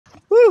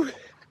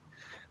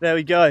There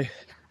we go,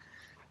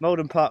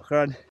 Maldon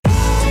Parkrun.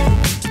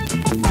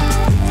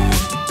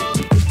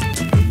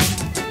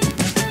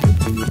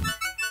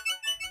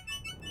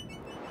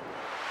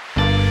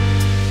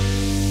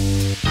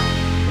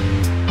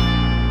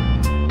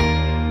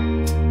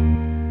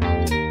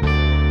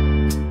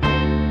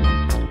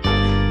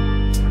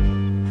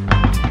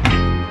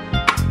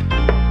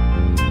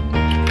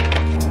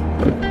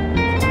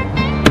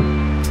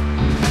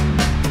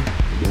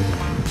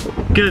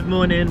 Good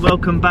morning,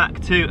 welcome back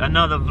to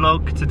another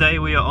vlog. Today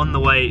we are on the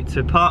way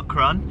to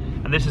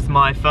Parkrun, and this is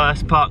my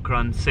first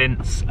parkrun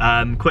since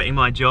quitting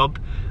my job.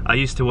 I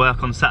used to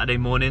work on Saturday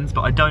mornings,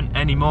 but I don't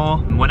anymore.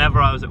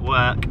 Whenever I was at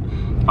work,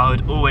 I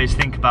would always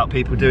think about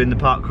people doing the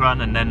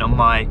parkrun, and then on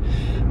my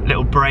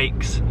little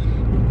breaks,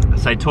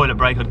 say toilet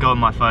break, I'd go on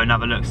my phone,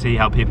 have a look, see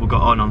how people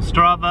got on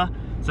Strava.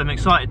 So I'm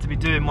excited to be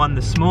doing one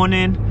this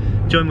morning.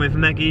 Joined with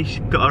Meggie, she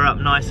got her up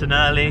nice and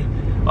early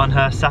on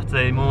her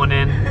Saturday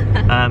morning.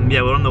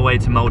 Yeah, we're on the way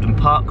to Maldon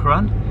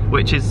Parkrun,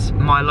 which is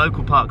my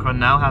local parkrun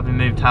now, having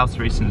moved house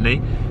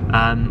recently.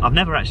 I've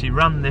never actually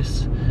run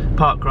this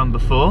parkrun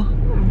before,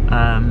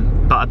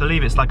 but I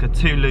believe it's like a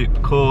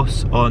 2-loop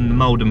course on the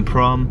Maldon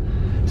Prom.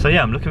 So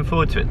yeah, I'm looking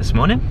forward to it this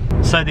morning.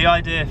 So the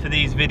idea for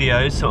these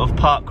videos, sort of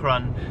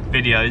parkrun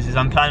videos, is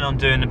I'm planning on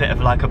doing a bit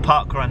of like a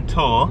parkrun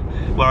tour,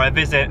 where I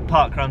visit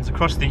parkruns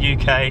across the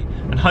UK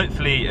and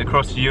hopefully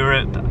across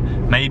Europe,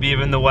 maybe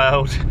even the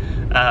world,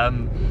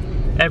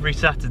 every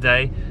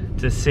Saturday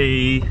to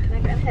see.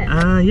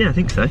 Yeah, I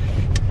think so.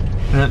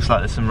 It looks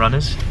like there's some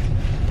runners.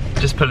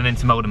 Just pulling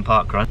into Maldon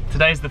Parkrun.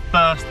 Today's the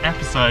first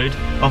episode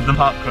of the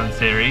Parkrun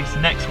series.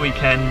 Next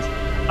weekend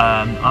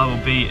I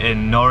will be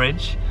in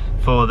Norwich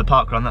for the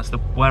parkrun. That's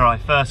where I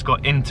first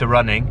got into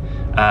running,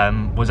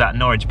 was at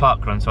Norwich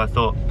Parkrun, so I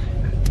thought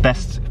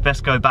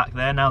best go back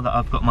there now that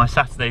I've got my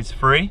Saturdays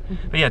free.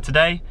 But yeah,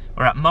 today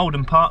we're at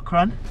Maldon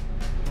Parkrun.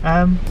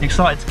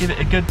 Excited to give it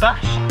a good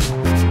bash.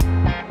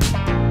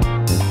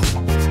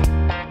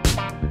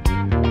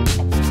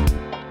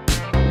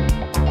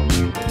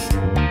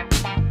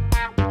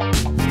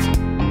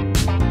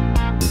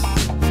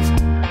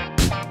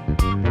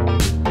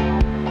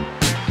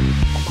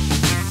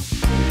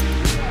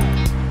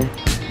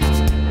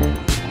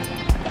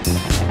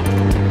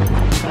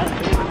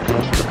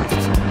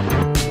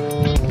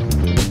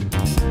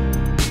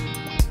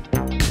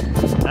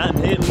 And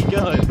here we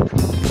go,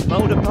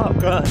 Maldon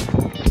Parkrun.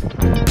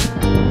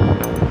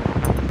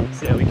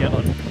 See how we get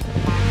on.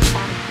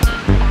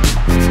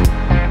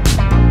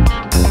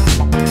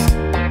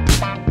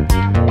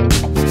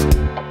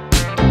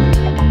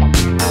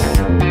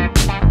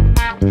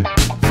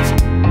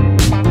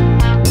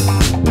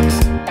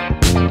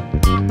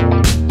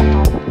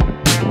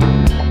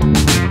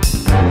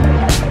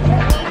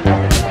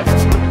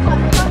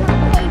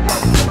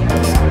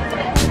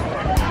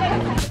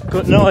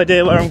 Got no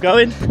idea where I'm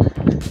going.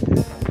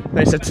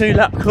 But it's a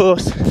 2-lap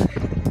course, so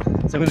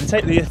I'm going to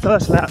take the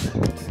first lap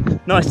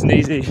nice and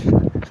easy,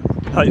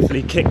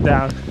 hopefully kick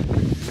down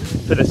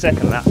for the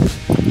second lap.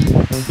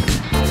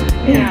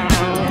 Yeah.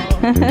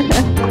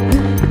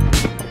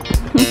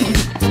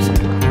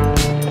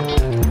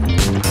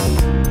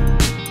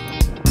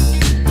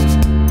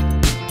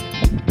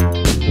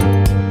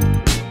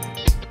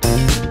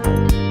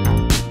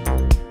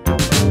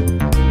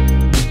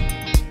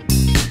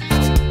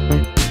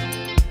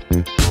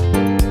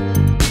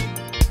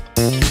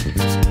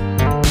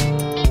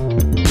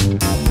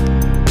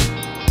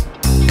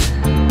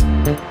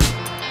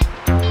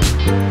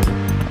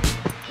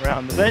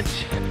 Around the bench.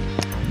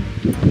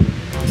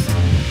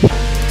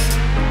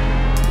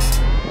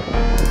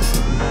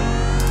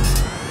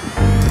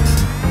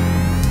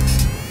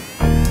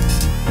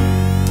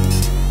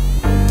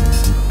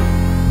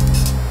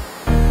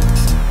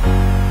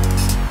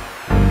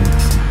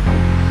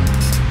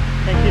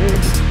 Thank you.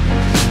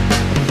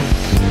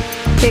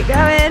 Keep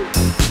going.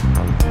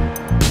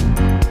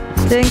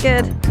 Doing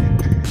good.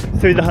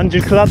 Through the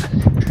 100 club.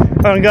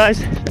 Come on,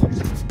 guys.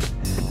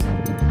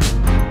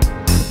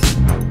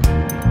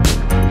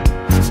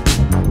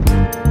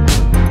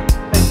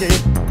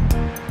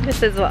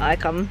 This is what I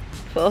come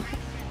for.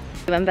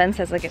 When Ben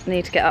says I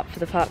need to get up for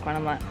the parkrun,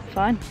 I'm like,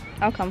 fine,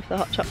 I'll come for the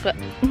hot chocolate.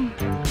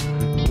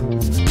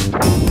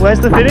 Where's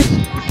the finish?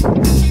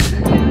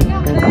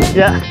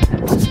 Yeah.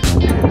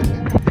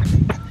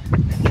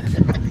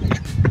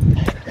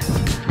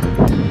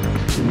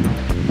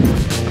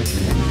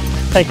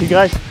 Thank you,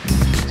 guys.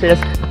 Cheers.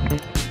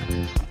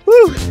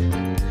 Woo!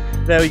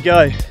 There we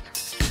go.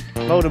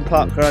 Maldon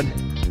Parkrun.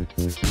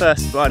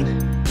 First one.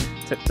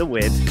 Took the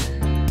win.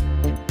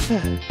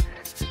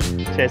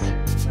 Cheers.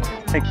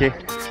 Thank you.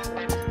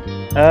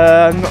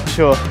 I'm not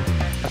sure.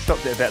 I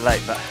stopped it a bit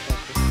late, but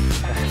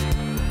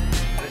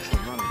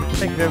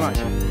thank you very much.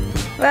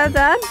 Well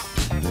done.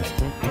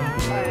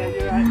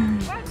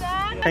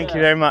 Thank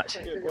you very much.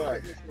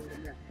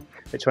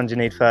 Which one do you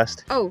need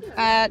first? Oh,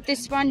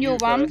 this one, your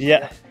one.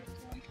 Yeah.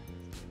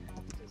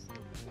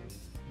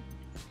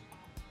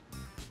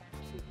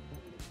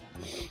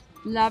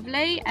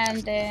 Lovely,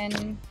 and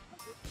then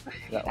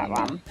that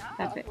one.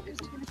 Perfect.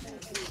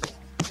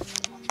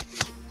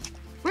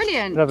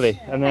 Brilliant. Lovely.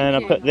 And then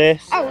I put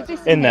this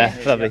this in there.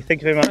 Lovely.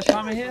 Thank you very much. First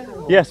time in here?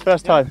 Yes,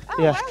 first time.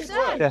 Yeah. Well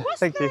done. Yeah. What's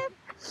Thank you.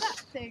 that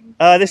thing?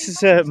 This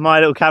is my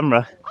little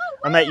camera.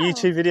 I make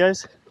YouTube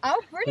videos. Oh,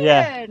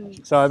 brilliant. Yeah.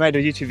 So I made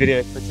a YouTube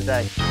video for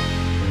today.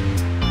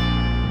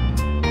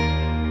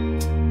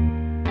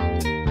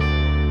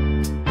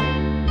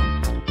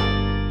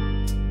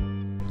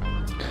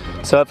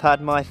 So I've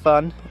had my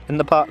fun in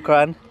the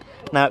parkrun.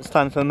 Now it's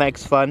time for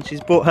Meg's fun.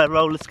 She's brought her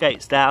roller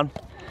skates down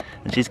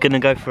and she's gonna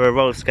go for a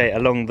roller skate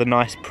along the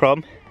nice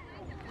prom.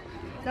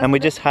 And we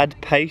just had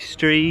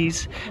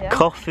pastries,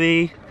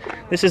 coffee.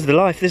 This is the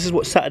life. This is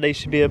what Saturday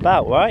should be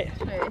about, right?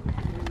 True.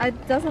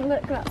 It doesn't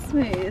look that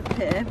smooth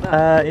here,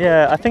 but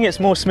yeah, I think it's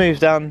more smooth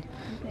down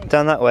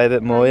that way a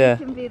bit more, yeah.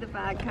 You can be the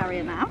bag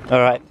carrier now.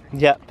 Alright,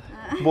 yep.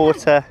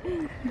 Water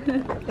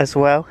as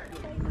well.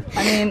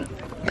 I mean,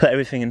 put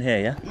everything in here,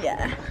 yeah?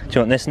 Yeah. Do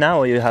you want this now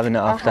or are you having it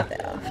after? I'll have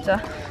it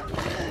after.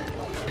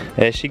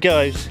 Here she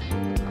goes.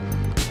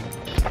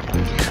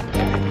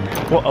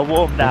 What a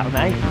warm down,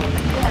 eh?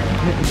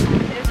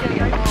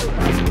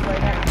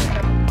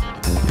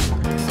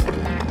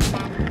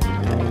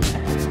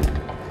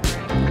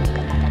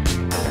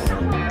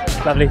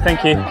 Lovely,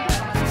 thank you.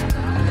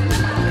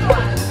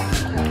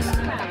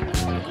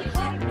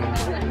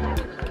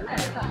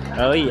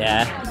 Oh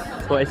yeah,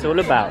 that's what it's all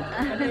about.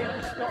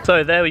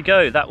 So there we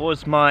go, that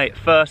was my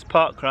first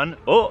parkrun.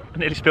 Oh, I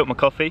nearly spilt my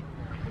coffee.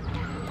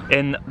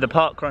 In the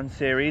parkrun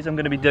series, I'm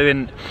going to be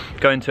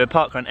going to a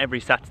parkrun every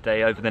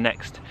Saturday over the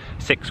next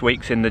 6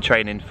 weeks in the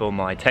training for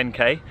my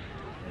 10k.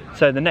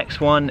 So the next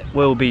one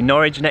will be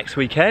Norwich next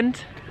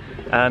weekend.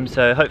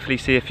 So hopefully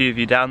see a few of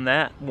you down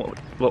there.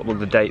 What will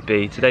the date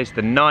be? Today's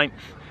the 9th,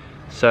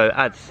 so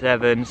add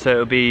 7, so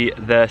it'll be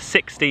the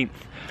 16th.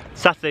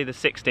 Saturday the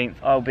 16th,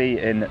 I'll be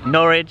in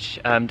Norwich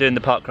doing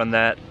the parkrun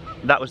there.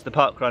 That was the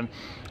parkrun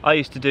I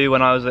used to do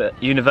when I was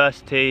at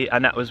university,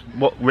 and that was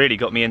what really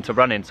got me into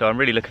running, so I'm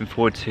really looking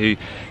forward to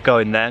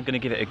going there. I'm going to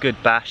give it a good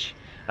bash,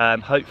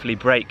 hopefully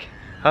break,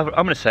 I'm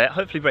going to say it,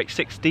 hopefully break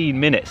 16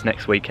 minutes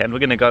next weekend. We're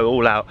going to go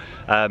all out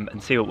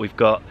and see what we've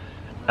got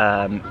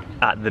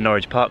at the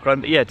Norwich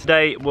parkrun. But yeah,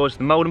 today was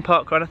the Maldon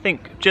parkrun, I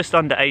think just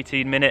under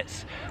 18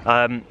 minutes.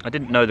 I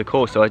didn't know the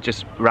course, so I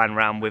just ran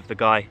around with the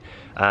guy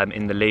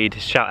in the lead.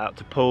 Shout out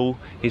to Paul,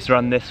 he's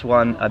run this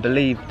one I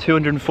believe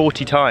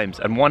 240 times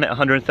and won it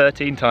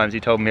 113 times, he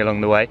told me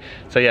along the way.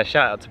 So yeah,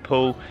 shout out to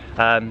Paul,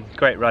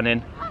 great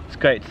running. It's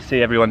great to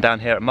see everyone down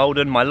here at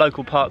Maldon, my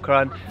local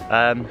parkrun.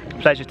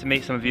 Pleasure to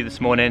meet some of you this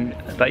morning.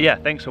 But yeah,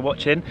 thanks for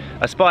watching.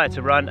 Aspire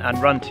to run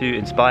and run to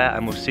inspire,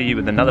 and we'll see you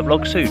with another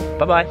vlog soon.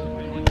 Bye bye.